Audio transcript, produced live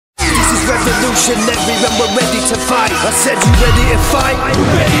revolutionary and we're ready to fight. I said, you ready to fight?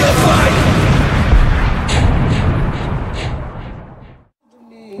 We're ready to fight.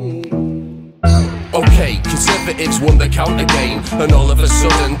 Okay, Conservatives won the count again, and all of a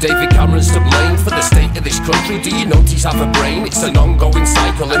sudden David Cameron's to blame for the state of this country. Do you notice have a brain? It's an ongoing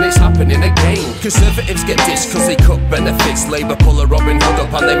cycle and it's happening again. Conservatives get dissed cause they cut benefits, Labour pull a Robin Hood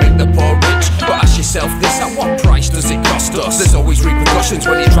up and they make the poor rich. But ask yourself this, at what price does it cost us? There's always repercussions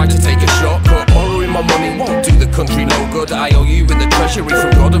when you try to take a shortcut. Borrowing my money won't do the country no good. I owe you in the treasury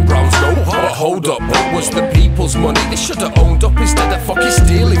from Gordon Brown's go. But hold up, what was the people's money? They should have owned up instead of fucking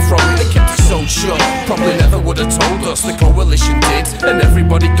stealing from me. They kept it so shut, probably never would have told us. The coalition did, and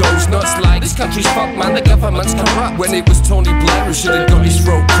everybody goes nuts like this country's fucked, man, the government's corrupt. When it was Tony Blair who should have got his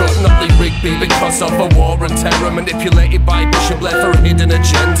throat cut, not Lee Rigby, because of a war and terror manipulated by Bishop Blair for a hidden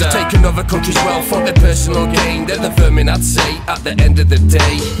agenda. Take another country's wealth for their personal gain. They're the vermin, I'd say, at the end of the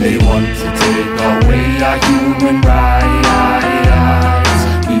day. They want to take away our human rights.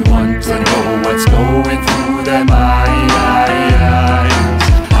 We want to know what's going through their minds.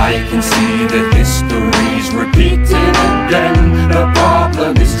 I can see the history's repeating again. The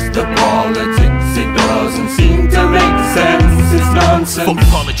problem is the politics, it doesn't seem to make sense. It's nonsense. Fuck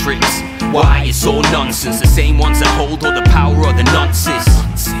politics, why it's all nonsense. The same ones that hold all the power are the nonsense.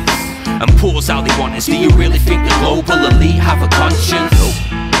 And poor's how they want us. Do you really think the global elite have a conscience?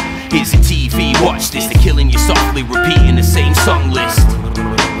 Here's a TV, watch this. They're killing you softly, repeating the same song list.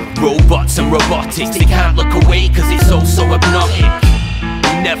 Robots and robotics, they can't look away cause it's all so hypnotic.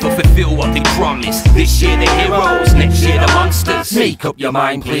 Never fulfill what they promise. This year the heroes, next year the monsters. Make up your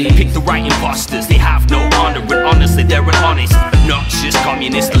mind, please. Pick the right imposters, they have no honor, and honestly they're honest. Obnoxious,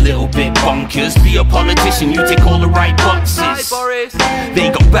 communist, a little bit bonkers. Be a politician, you tick all the right boxes. Hi, Boris. They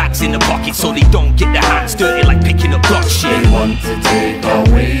got bags in the pocket so they don't get their hands dirty like picking up dog shit. They want to take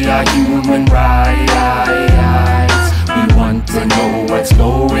away our human rights. We want to know what's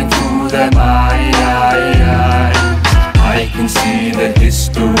going through their minds. I can see the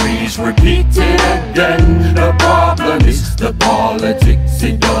history's repeating again. The problem is the politics,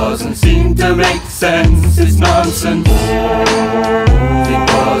 it doesn't seem to make sense. It's nonsense. It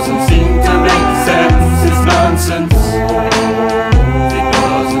doesn't seem